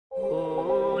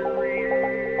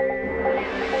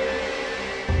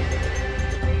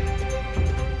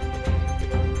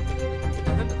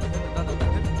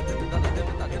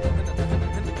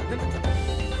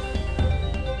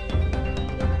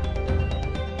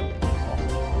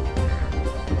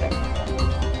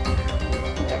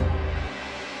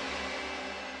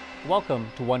Welcome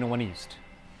to 101 East.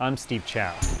 I'm Steve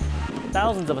Chow.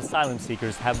 Thousands of asylum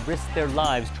seekers have risked their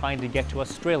lives trying to get to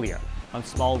Australia on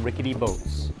small rickety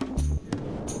boats.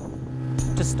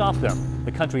 To stop them,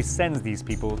 the country sends these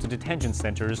people to detention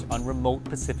centers on remote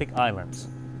Pacific islands.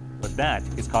 But that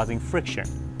is causing friction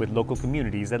with local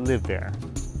communities that live there.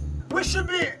 We should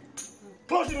be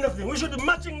closing nothing. We should be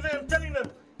matching them, telling them,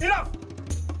 enough!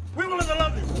 We will not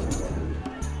allow this.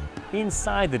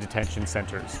 Inside the detention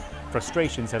centers,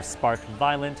 frustrations have sparked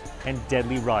violent and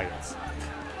deadly riots.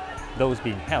 Those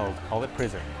being held call it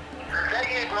prison.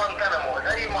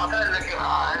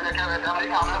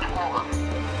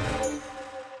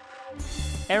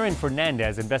 Aaron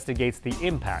Fernandez investigates the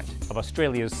impact of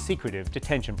Australia's secretive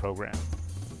detention program.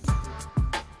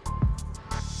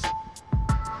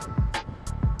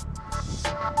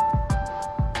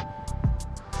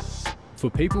 For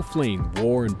people fleeing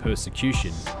war and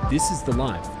persecution, this is the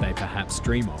life they perhaps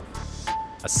dream of.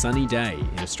 A sunny day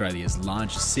in Australia's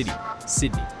largest city,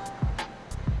 Sydney.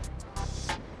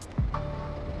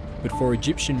 But for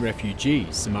Egyptian refugee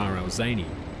Samar al-Zaini,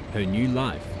 her new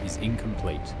life is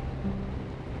incomplete.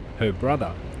 Her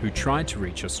brother, who tried to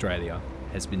reach Australia,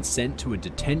 has been sent to a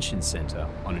detention centre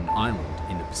on an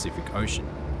island in the Pacific Ocean.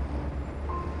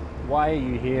 Why are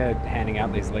you here handing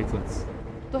out these leaflets?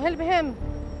 To help him,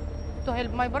 to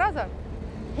help my brother.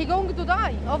 He's going to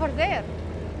die over there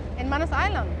in Manus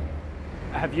Island.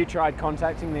 Have you tried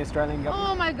contacting the Australian government?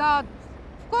 Oh my God,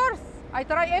 of course. I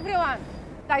try everyone.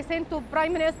 I sent to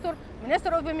Prime Minister,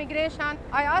 Minister of Immigration.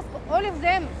 I asked all of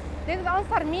them. They didn't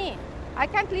answer me. I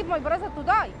can't leave my brother to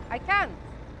die. I can't.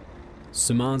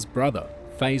 Samar's brother,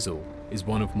 Faisal, is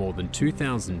one of more than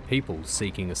 2,000 people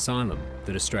seeking asylum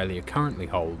that Australia currently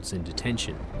holds in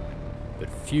detention. But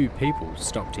few people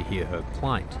stop to hear her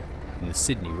plight in the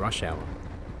Sydney rush hour.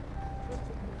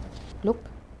 Look,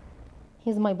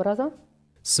 he's my brother.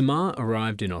 Samar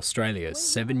arrived in Australia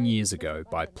 7 years ago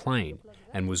by plane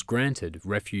and was granted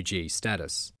refugee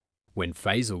status. When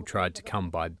Faisal tried to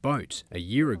come by boat a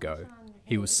year ago,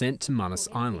 he was sent to Manus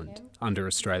Island under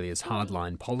Australia's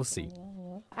hardline policy.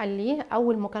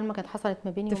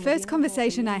 The first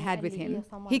conversation I had with him,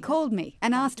 he called me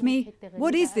and asked me,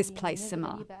 "What is this place,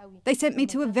 Samar?" They sent me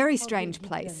to a very strange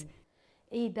place.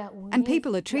 And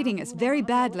people are treating us very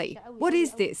badly. What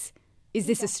is this? Is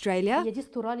this Australia?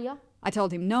 I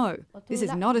told him, no, this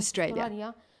is not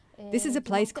Australia. This is a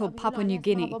place called Papua New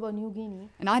Guinea,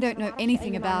 and I don't know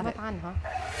anything about it.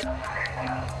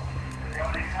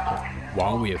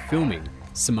 While we are filming,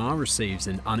 Samar receives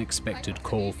an unexpected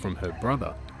call from her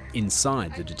brother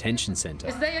inside the detention centre.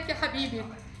 ازيك يا حبيبي؟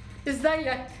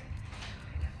 ازيك؟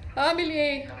 عامل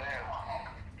ايه؟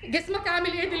 جسمك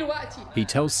عامل ايه دلوقتي؟ He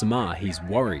tells Samar he's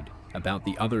worried about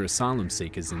the other asylum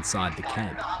seekers inside the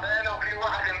camp.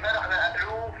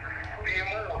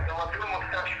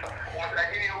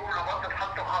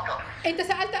 انت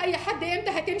سألت اي حد امتى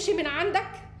هتمشي من عندك؟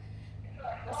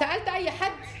 سألت اي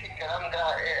حد؟ الكلام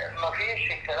ده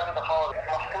مفيش الكلام ده خالص.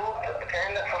 محطوط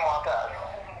كأنك في معتقل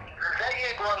زي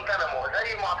جوانتانامو،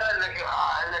 زي المعتقل اللي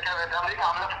كانت امريكا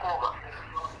عاملاه في كوبا.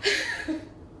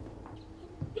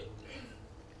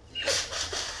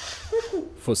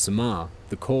 For Samar,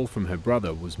 the call from her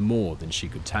brother was more than she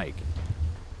could take.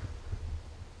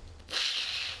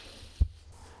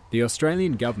 The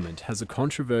Australian government has a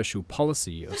controversial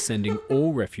policy of sending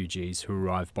all refugees who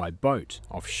arrive by boat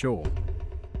offshore.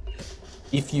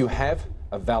 If you have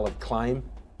a valid claim,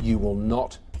 you will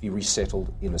not be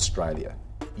resettled in Australia.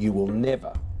 You will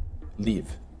never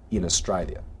live in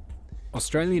Australia.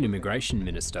 Australian Immigration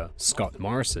Minister Scott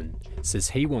Morrison says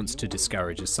he wants to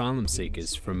discourage asylum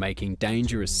seekers from making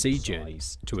dangerous sea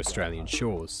journeys to Australian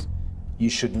shores. You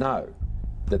should know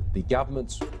that the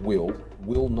government's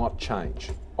will not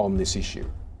change on this issue.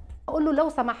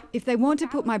 If they want to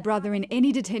put my brother in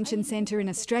any detention centre in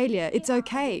Australia, it's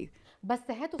okay.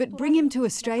 But bring him to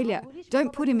Australia.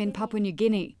 Don't put him in Papua New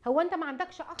Guinea.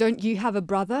 Don't you have a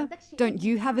brother? Don't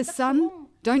you have a son?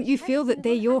 Don't you feel that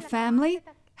they're your family?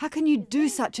 How can you do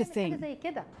such a thing?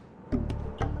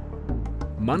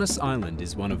 Manus Island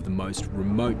is one of the most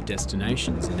remote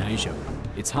destinations in Asia.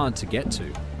 It's hard to get to,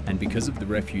 and because of the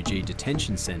refugee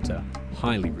detention centre,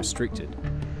 highly restricted.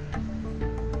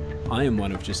 I am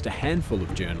one of just a handful of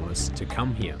journalists to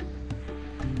come here.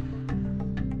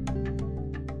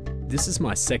 This is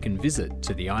my second visit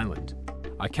to the island.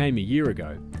 I came a year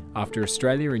ago, after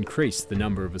Australia increased the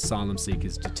number of asylum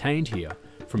seekers detained here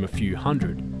from a few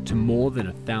hundred to more than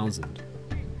 1,000.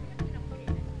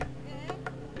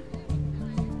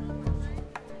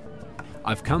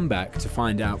 I've come back to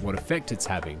find out what effect it's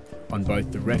having on both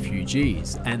the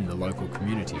refugees and the local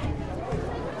community.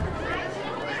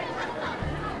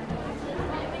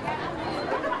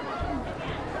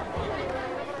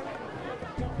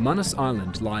 Manus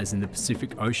Island lies in the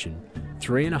Pacific Ocean,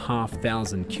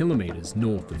 3,500 kilometres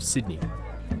north of Sydney.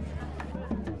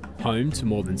 Home to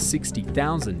more than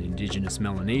 60,000 Indigenous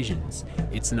Melanesians,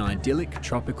 it's an idyllic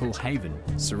tropical haven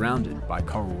surrounded by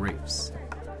coral reefs.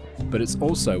 But it's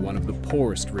also one of the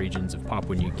poorest regions of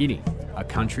Papua New Guinea, a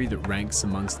country that ranks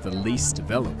amongst the least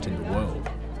developed in the world.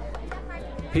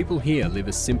 People here live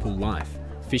a simple life,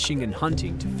 fishing and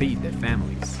hunting to feed their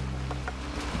families.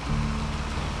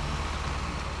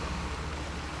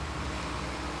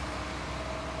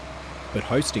 But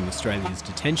hosting Australia's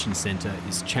detention centre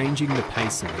is changing the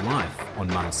pace of life on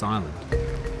Manus Island.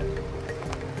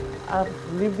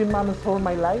 I've lived in Manus all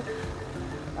my life.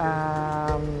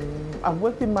 I've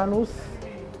worked in Manus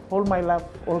all my life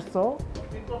also.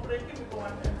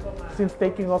 Since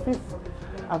taking office,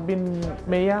 I've been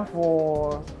mayor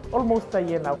for almost a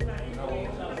year now.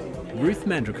 Ruth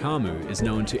Mandrakamu is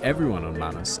known to everyone on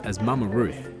Manus as Mama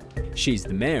Ruth. She's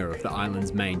the mayor of the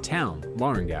island's main town,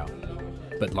 Warrangau.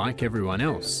 But like everyone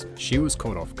else, she was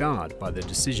caught off guard by the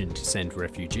decision to send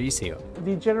refugees here.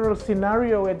 The general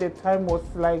scenario at that time was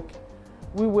like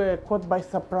we were caught by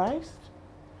surprise.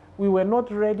 We were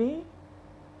not ready.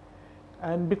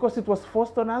 And because it was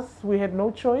forced on us, we had no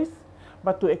choice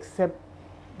but to accept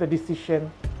the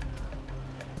decision.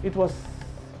 It was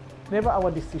never our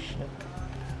decision.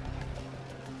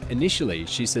 Initially,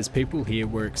 she says people here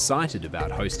were excited about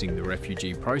hosting the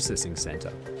refugee processing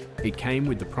centre. It came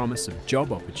with the promise of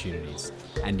job opportunities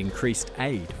and increased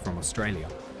aid from Australia.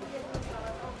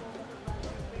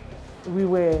 We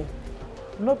were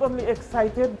not only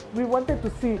excited, we wanted to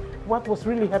see what was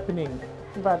really happening.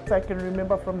 But I can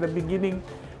remember from the beginning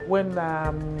when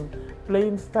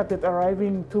planes started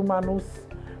arriving to Manus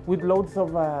with loads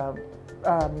of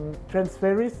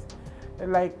transferees,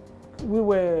 like we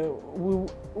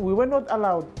were not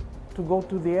allowed to go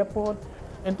to the airport,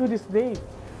 and to this day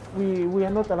we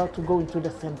are not allowed to go into the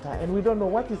center, and we don't know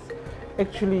what is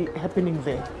actually happening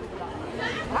there.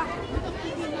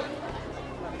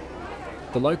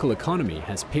 The local economy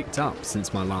has picked up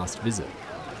since my last visit.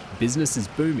 Business is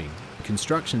booming,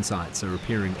 construction sites are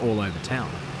appearing all over town,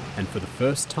 and for the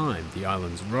first time the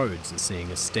island's roads are seeing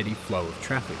a steady flow of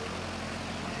traffic.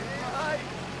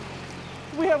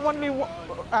 We have only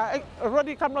road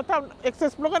di Kamno town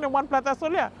access block and one plata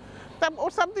solia. Tam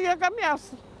or something kami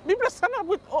has. People stand up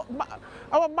with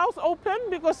our mouths open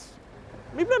because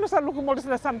people are looking more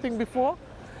than something before.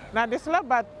 Now this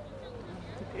but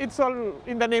it's all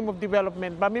in the name of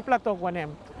development. But me plato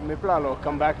guanem. Me plalo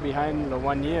come back behind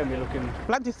 1 year. Me looking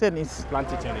planty tennis.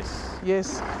 Planty tennis.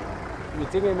 Yes. Me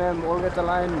thinking ma'am all get the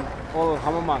line all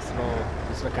hamamas no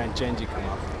this kind change come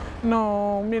up.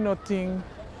 No, me nothing.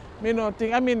 Me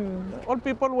nothing. I mean, all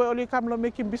people will only come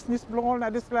making business blong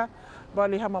na this la,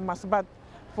 bali hamamas. But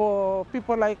for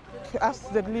people like us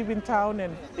that live in town,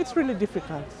 and it's really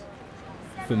difficult.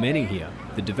 For many here,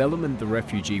 the development the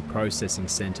refugee processing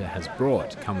centre has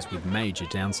brought comes with major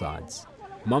downsides.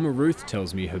 Mama Ruth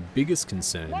tells me her biggest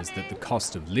concern is that the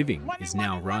cost of living is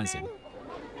now rising.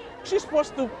 She's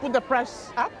supposed to put the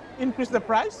price up, increase the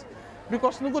price,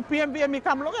 because no good PMV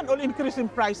come long and all increase in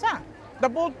price. The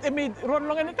boat run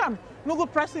long and come. No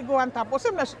good price go on top.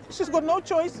 She's got no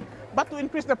choice but to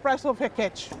increase the price of her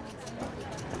catch.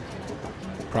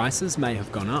 Prices may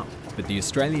have gone up, but the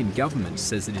Australian government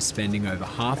says it is spending over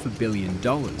 $500 million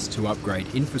to upgrade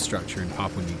infrastructure in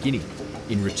Papua New Guinea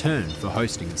in return for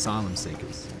hosting asylum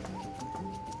seekers.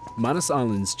 Manus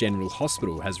Island's General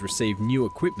Hospital has received new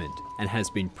equipment and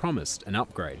has been promised an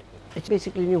upgrade. It's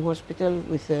basically a new hospital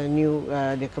with a new,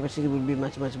 the capacity will be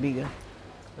much, much bigger.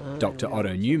 Dr.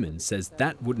 Otto Newman says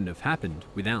that wouldn't have happened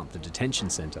without the detention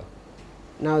centre.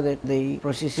 Now that the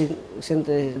processing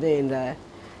centre is there and the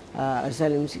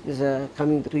asylum seekers are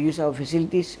coming to use our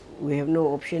facilities, we have no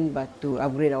option but to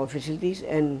upgrade our facilities,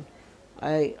 and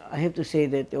I have to say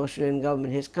that the Australian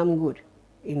government has come good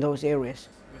in those areas.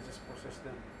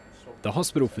 The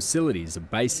hospital facilities are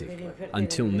basic.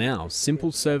 Until now,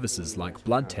 simple services like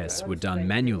blood tests were done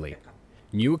manually.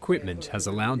 New equipment has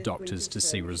allowed doctors to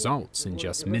see results in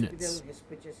just minutes.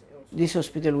 This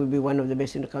hospital will be one of the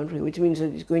best in the country, which means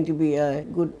that it's going to be a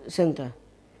good centre.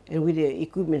 And with the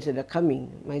equipments that are coming,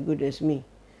 my goodness me,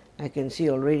 I can see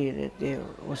already that the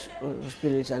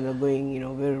hospital is undergoing,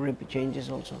 very rapid changes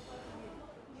also.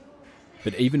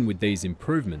 But even with these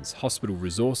improvements, hospital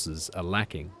resources are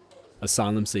lacking.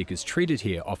 Asylum seekers treated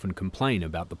here often complain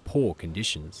about the poor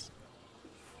conditions.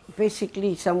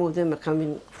 Basically, some of them are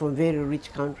coming from very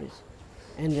rich countries,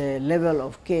 and the level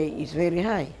of care is very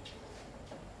high.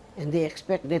 And they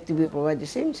expect that to provide the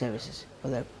same services for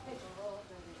them.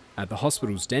 At the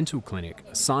hospital's dental clinic,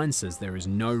 a sign says there is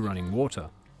no running water.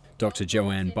 Dr.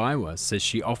 Joanne Baiwa says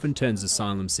she often turns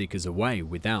asylum seekers away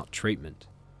without treatment.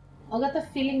 I got the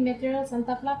filling materials and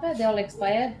stuff like that, they're all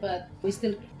expired, but we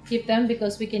still keep them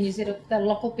because we can use it with the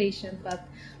local patient. But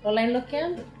online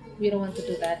camp, we don't want to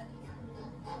do that.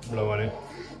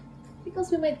 Because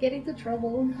we might get into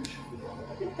trouble.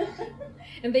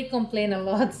 And they complain a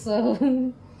lot,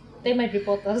 so they might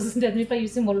report us that we are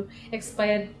using more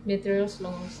expired materials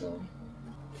long. So.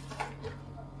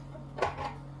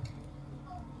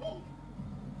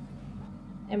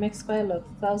 I'm expired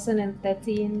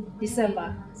 2013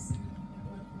 December.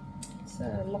 It's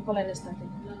local anesthetic.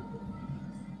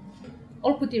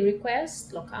 All put the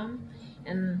request, locum,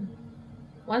 and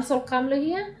once all come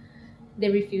here, they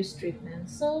refuse treatment.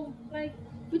 So like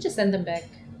we just send them back.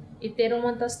 If they don't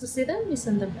want us to see them, we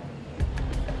send them back.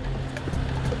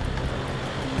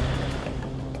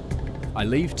 I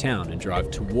leave town and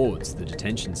drive towards the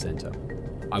detention centre.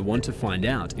 I want to find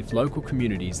out if local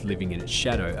communities living in its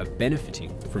shadow are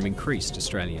benefiting from increased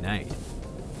Australian aid.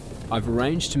 I've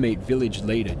arranged to meet village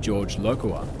leader George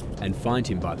Lokua and find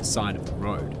him by the side of the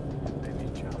road.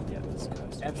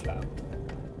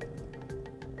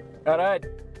 All right.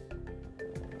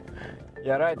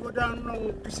 Yeah, right. Go down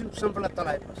no kisim sample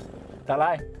talai pas.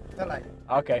 Talai? Talai.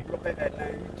 Okay. Look at that.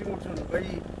 You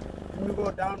think you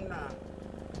go down na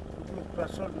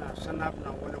person na sanap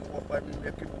na one of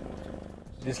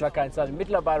this like inside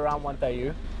middle by around one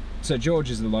tayu. So George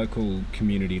is the local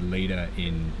community leader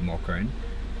in Mokran,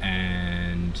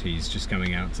 and he's just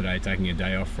coming out today, taking a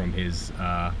day off from his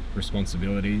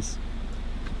responsibilities.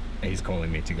 He's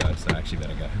calling me to go, so I actually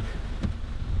better go.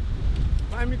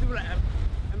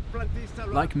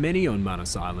 Like many on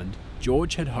Manus Island,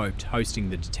 George had hoped hosting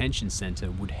the detention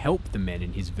centre would help the men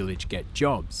in his village get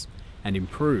jobs and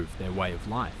improve their way of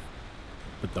life.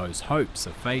 But those hopes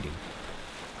are fading.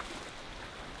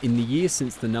 In the year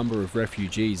since the number of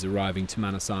refugees arriving to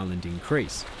Manus Island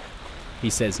increased,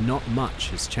 he says not much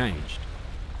has changed.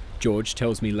 George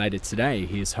tells me later today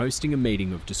he is hosting a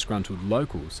meeting of disgruntled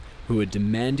locals who are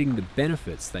demanding the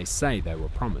benefits they say they were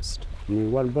promised.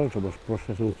 One boat was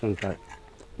processing some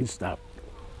stuff,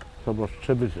 some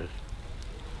services.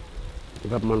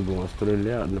 Government of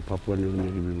Australia and the Papua New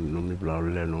Guinea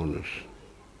landowners.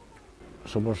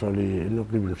 Supposedly, no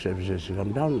giving services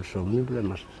come down, so people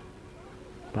must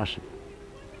pass him.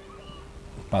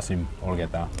 Pass him or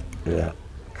get that? Yeah.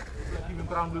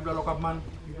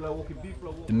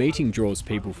 The meeting draws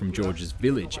people from George's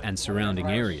village and surrounding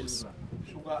areas.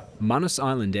 Manus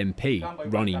Island MP,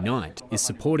 Ronnie Knight, is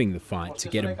supporting the fight to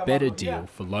get a better deal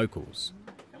for locals.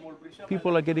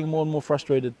 People are getting more and more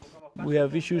frustrated. We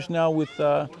have issues now with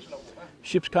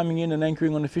ships coming in and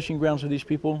anchoring on the fishing grounds of these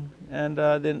people, and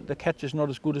then the catch is not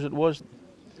as good as it was.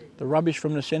 The rubbish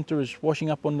from the centre is washing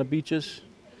up on the beaches.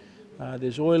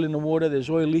 There's oil in the water, there's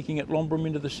oil leaking at Lombrum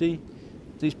into the sea.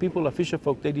 These people are fisher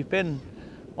folk, they depend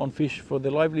on fish for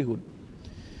their livelihood.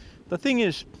 The thing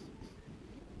is,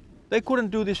 they couldn't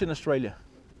do this in Australia.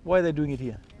 Why are they doing it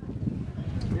here?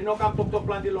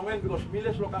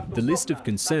 The list of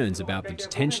concerns about the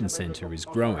detention centre is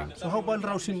growing,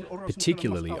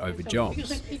 particularly over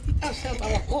jobs.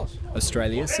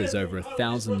 Australia says over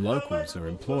 1,000 locals are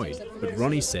employed, but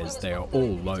Ronnie says they are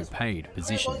all low-paid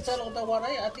positions.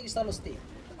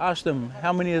 Ask them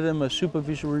how many of them are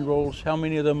supervisory roles, how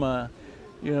many of them are,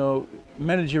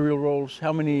 managerial roles,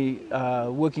 how many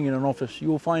working in an office.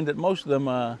 You'll find that most of them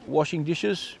are washing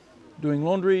dishes, doing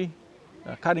laundry,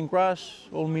 cutting grass,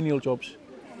 all menial jobs.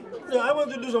 Yeah, I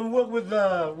want to do some work with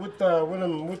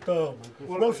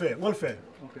welfare.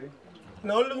 Okay.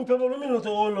 Now, looking people,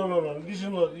 no, this is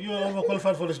not, you are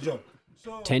overqualified for this job.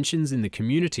 Tensions in the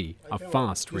community are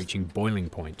fast reaching boiling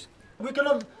point. We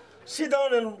cannot sit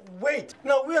down and wait.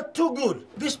 Now, we are too good.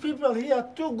 These people here are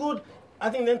too good. I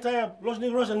think the entire Los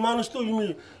Negros and Manus too,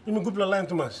 you mean good lying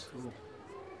to us.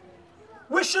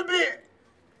 We should be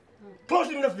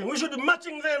closing nothing. We should be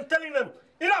matching them, telling them,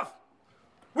 enough!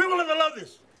 We will not allow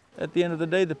this. At the end of the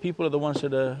day, the people are the ones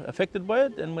that are affected by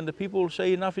it, and when the people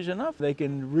say enough is enough, they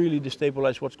can really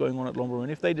destabilise what's going on at Lombrum.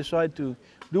 And if they decide to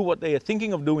do what they are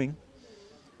thinking of doing,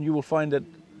 you will find that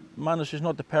Manus is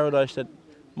not the paradise that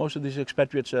most of these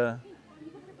expatriates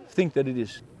think that it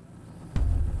is.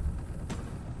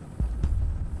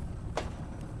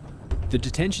 The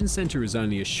detention centre is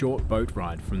only a short boat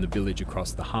ride from the village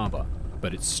across the harbour,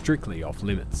 but it's strictly off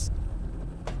limits.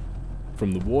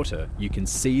 From the water, you can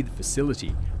see the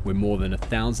facility where more than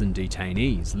 1,000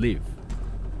 detainees live.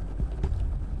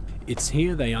 It's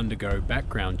here they undergo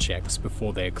background checks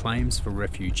before their claims for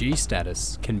refugee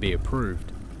status can be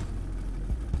approved.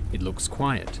 It looks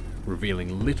quiet,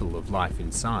 revealing little of life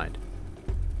inside.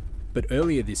 But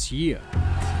earlier this year,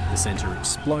 the centre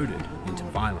exploded into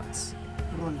violence.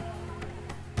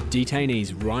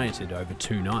 Detainees rioted over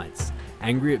 2 nights,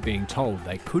 angry at being told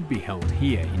they could be held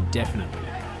here indefinitely.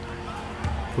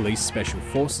 Police special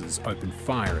forces opened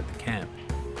fire at the camp.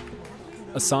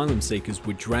 Asylum seekers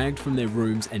were dragged from their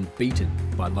rooms and beaten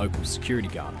by local security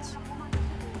guards.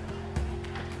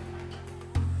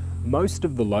 Most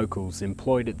of the locals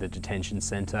employed at the detention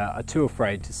centre are too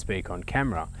afraid to speak on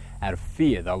camera out of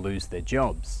fear they'll lose their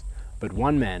jobs, but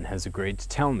one man has agreed to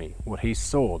tell me what he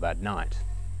saw that night.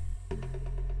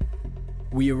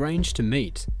 We arranged to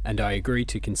meet, and I agreed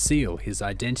to conceal his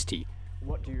identity.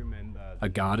 What do you remember? A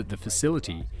guard at the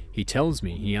facility, he tells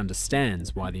me he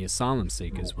understands why the asylum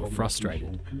seekers were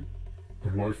frustrated.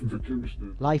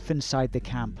 Life inside the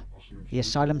camp. The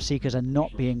asylum seekers are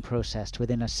not being processed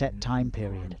within a set time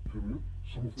period.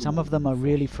 Some of them are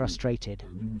really frustrated,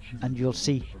 and you'll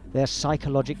see they're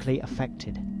psychologically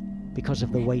affected because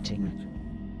of the waiting.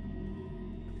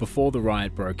 Before the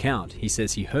riot broke out, he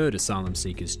says he heard asylum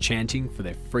seekers chanting for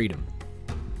their freedom.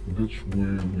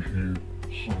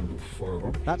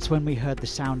 That's when we heard the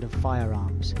sound of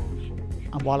firearms.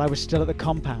 And while I was still at the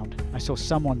compound, I saw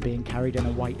someone being carried in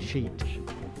a white sheet.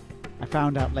 I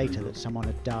found out later that someone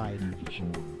had died.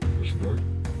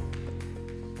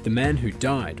 The man who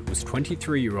died was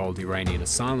 23-year-old Iranian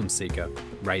asylum seeker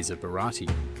Reza Barati.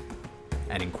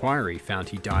 An inquiry found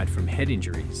he died from head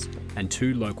injuries, and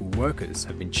 2 local workers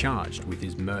have been charged with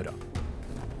his murder.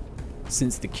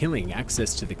 Since the killing,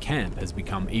 access to the camp has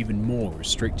become even more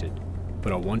restricted,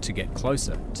 but I want to get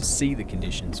closer to see the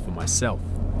conditions for myself.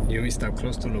 You stay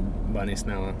close to the bunnies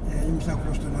now.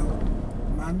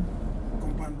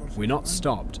 We're not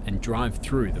stopped and drive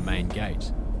through the main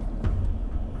gate.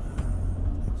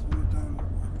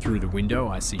 Through the window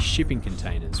I see shipping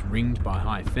containers ringed by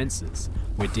high fences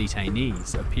where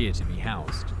detainees appear to be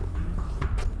housed.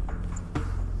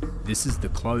 This is the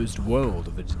closed world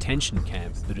of a detention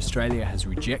camp that Australia has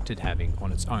rejected having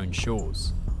on its own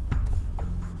shores.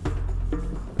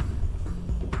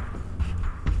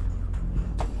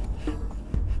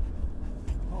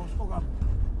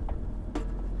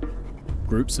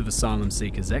 Groups of asylum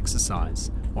seekers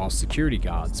exercise, while security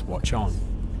guards watch on.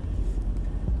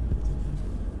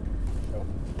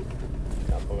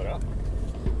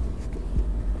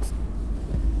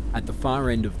 At the far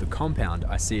end of the compound,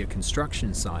 I see a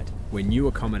construction site where new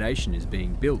accommodation is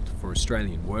being built for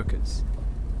Australian workers.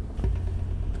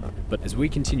 But as we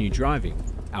continue driving,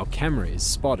 our camera is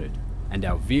spotted and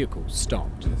our vehicle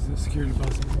stopped. Security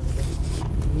bus.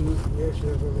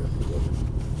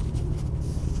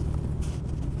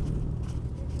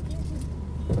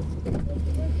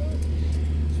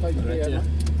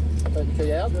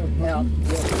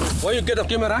 Why you get a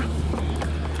camera?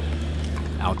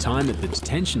 Our time at the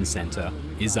detention centre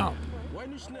is up.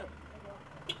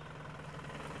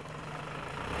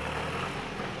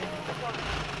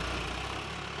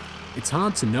 It's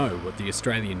hard to know what the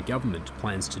Australian government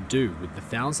plans to do with the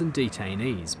 1,000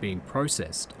 detainees being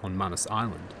processed on Manus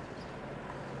Island.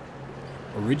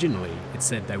 Originally, it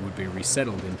said they would be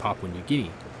resettled in Papua New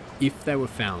Guinea if they were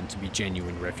found to be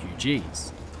genuine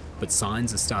refugees, but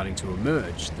signs are starting to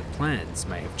emerge that plans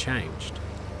may have changed.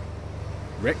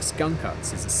 Rex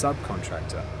Guncuts is a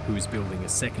subcontractor who is building a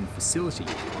second facility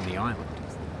on the island.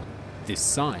 This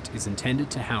site is intended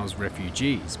to house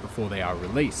refugees before they are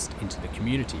released into the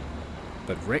community,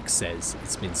 but Rex says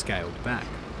it's been scaled back.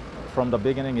 From the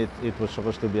beginning it was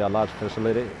supposed to be a large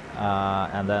facility,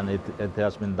 and then it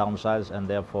has been downsized, and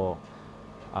therefore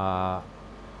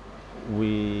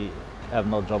we have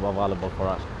no job available for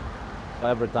us.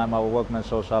 Every time our workman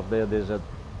shows up there, they said,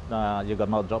 you got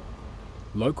no job.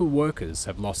 Local workers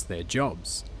have lost their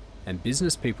jobs, and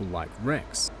business people like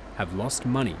Rex have lost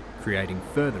money, creating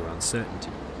further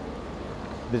uncertainty.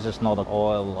 This is not an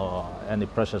oil or any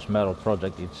precious metal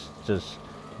project, it's just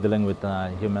dealing with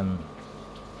human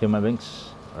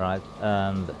beings, right?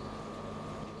 And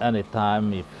any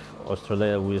time if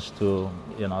Australia wishes to,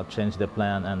 change the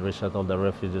plan and resettle the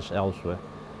refugees elsewhere,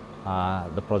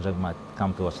 the project might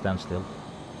come to a standstill.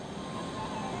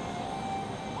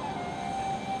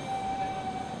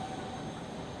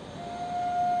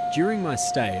 During my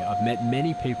stay, I've met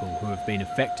many people who have been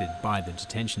affected by the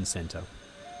detention centre.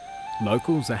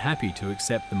 Locals are happy to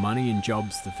accept the money and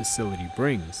jobs the facility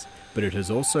brings, but it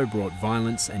has also brought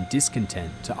violence and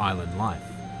discontent to island life.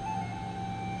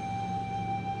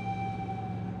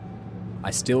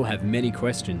 I still have many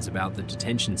questions about the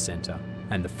detention centre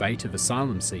and the fate of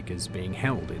asylum seekers being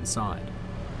held inside.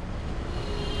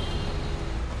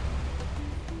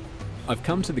 I've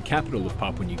come to the capital of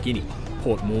Papua New Guinea,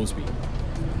 Port Moresby.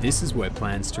 This is where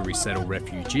plans to resettle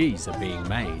refugees are being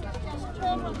made.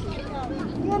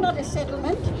 You're not a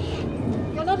settlement,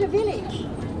 you're not a village,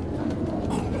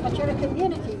 but you're a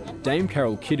community. Dame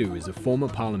Carol Kiddu is a former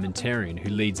parliamentarian who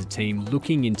leads a team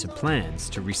looking into plans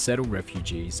to resettle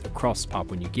refugees across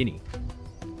Papua New Guinea.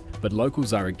 But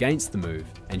locals are against the move,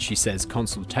 and she says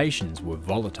consultations were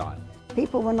volatile.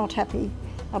 People were not happy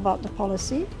about the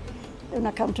policy. They were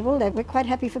not comfortable. They were quite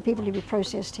happy for people to be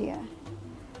processed here.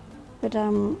 But,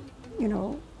 you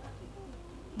know,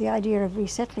 the idea of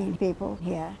resettling people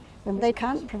here, when they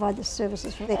can't provide the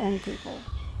services for their own people,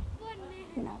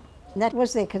 you know, that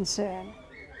was their concern.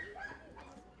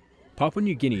 Papua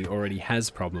New Guinea already has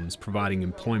problems providing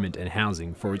employment and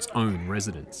housing for its own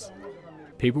residents.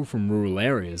 People from rural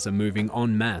areas are moving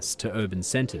en masse to urban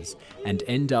centres and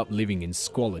end up living in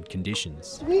squalid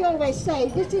conditions. We always say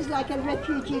this is like a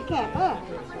refugee camp. Oh,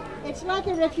 it's like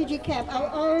a refugee camp, our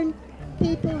own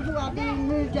people who are being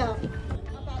moved out.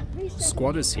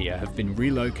 Squatters here have been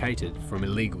relocated from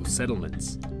illegal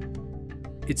settlements.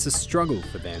 It's a struggle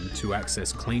for them to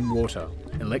access clean water,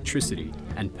 electricity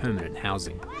and permanent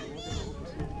housing.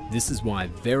 This is why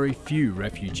very few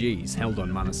refugees held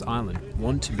on Manus Island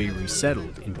want to be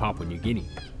resettled in Papua New Guinea.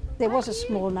 There was a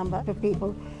small number of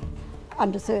people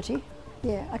under 30.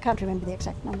 Yeah, I can't remember the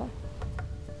exact number.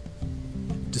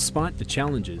 Despite the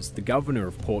challenges, the governor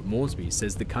of Port Moresby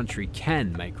says the country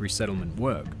can make resettlement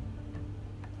work.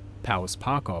 Pauwis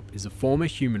Parkop is a former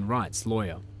human rights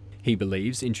lawyer. He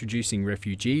believes introducing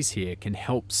refugees here can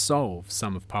help solve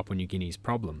some of Papua New Guinea's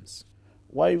problems.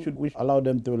 Why should we allow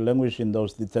them to languish in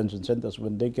those detention centers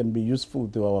when they can be useful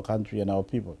to our country and our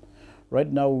people?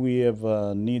 Right now we have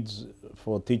needs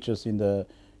for teachers in the,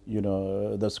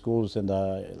 the schools and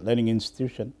the learning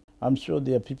institution. I'm sure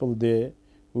there are people there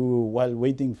who, while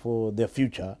waiting for their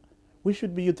future, we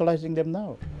should be utilizing them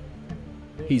now.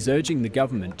 He's urging the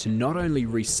government to not only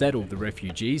resettle the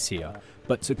refugees here,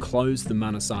 but to close the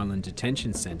Manus Island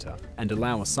detention centre and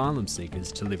allow asylum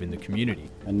seekers to live in the community.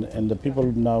 And the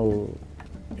people now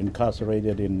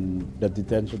incarcerated in the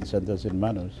detention centres in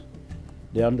Manus,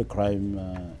 the only crime,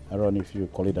 around if you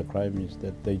call it a crime, is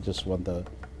that they just want a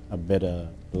better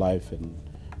life and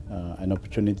an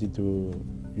opportunity to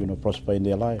prosper in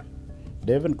their life.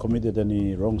 They haven't committed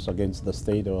any wrongs against the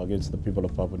state or against the people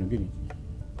of Papua New Guinea.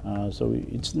 So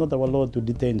it's not our law to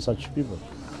detain such people.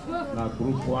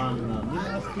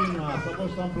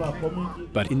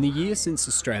 But in the year since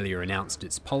Australia announced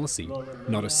its policy,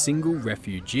 not a single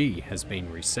refugee has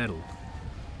been resettled.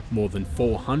 More than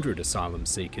 400 asylum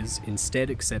seekers instead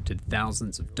accepted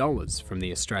thousands of dollars from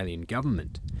the Australian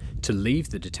government to leave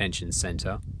the detention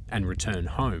centre and return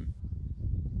home.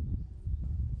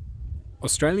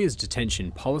 Australia's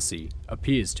detention policy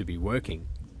appears to be working.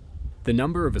 The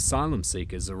number of asylum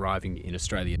seekers arriving in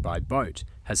Australia by boat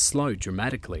has slowed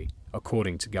dramatically,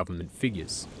 according to government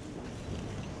figures.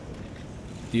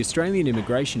 The Australian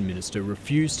Immigration Minister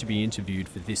refused to be interviewed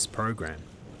for this program,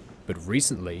 but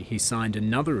recently he signed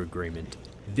another agreement,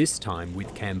 this time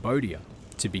with Cambodia,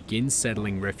 to begin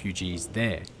settling refugees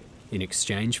there in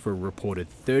exchange for a reported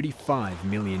 $35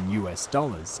 million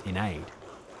in aid.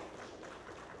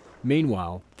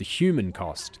 Meanwhile, the human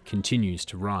cost continues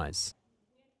to rise.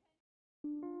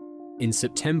 In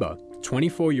September,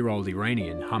 24-year-old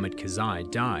Iranian Hamid Kazai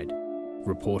died,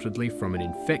 reportedly from an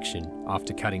infection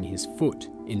after cutting his foot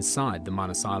inside the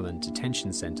Manus Island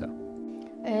detention centre.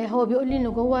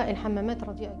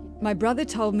 My brother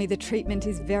told me the treatment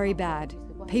is very bad.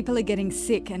 People are getting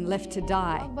sick and left to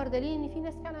die.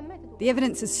 The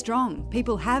evidence is strong.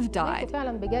 People have died.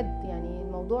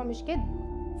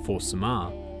 For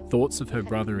Samar, thoughts of her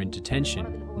brother in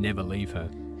detention never leave her.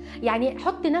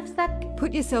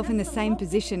 Put yourself in the same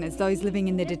position as those living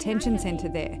in the detention centre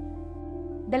there.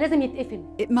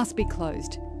 It must be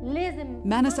closed.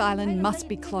 Manus Island must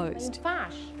be closed.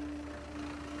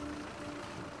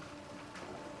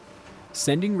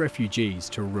 Sending refugees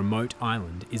to a remote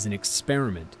island is an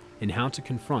experiment in how to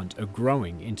confront a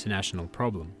growing international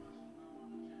problem.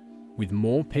 With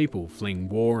more people fleeing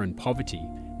war and poverty,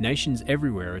 nations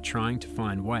everywhere are trying to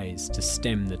find ways to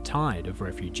stem the tide of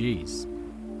refugees.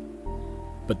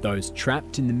 But those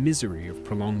trapped in the misery of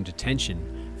prolonged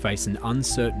detention face an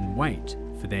uncertain wait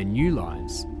for their new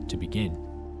lives to begin.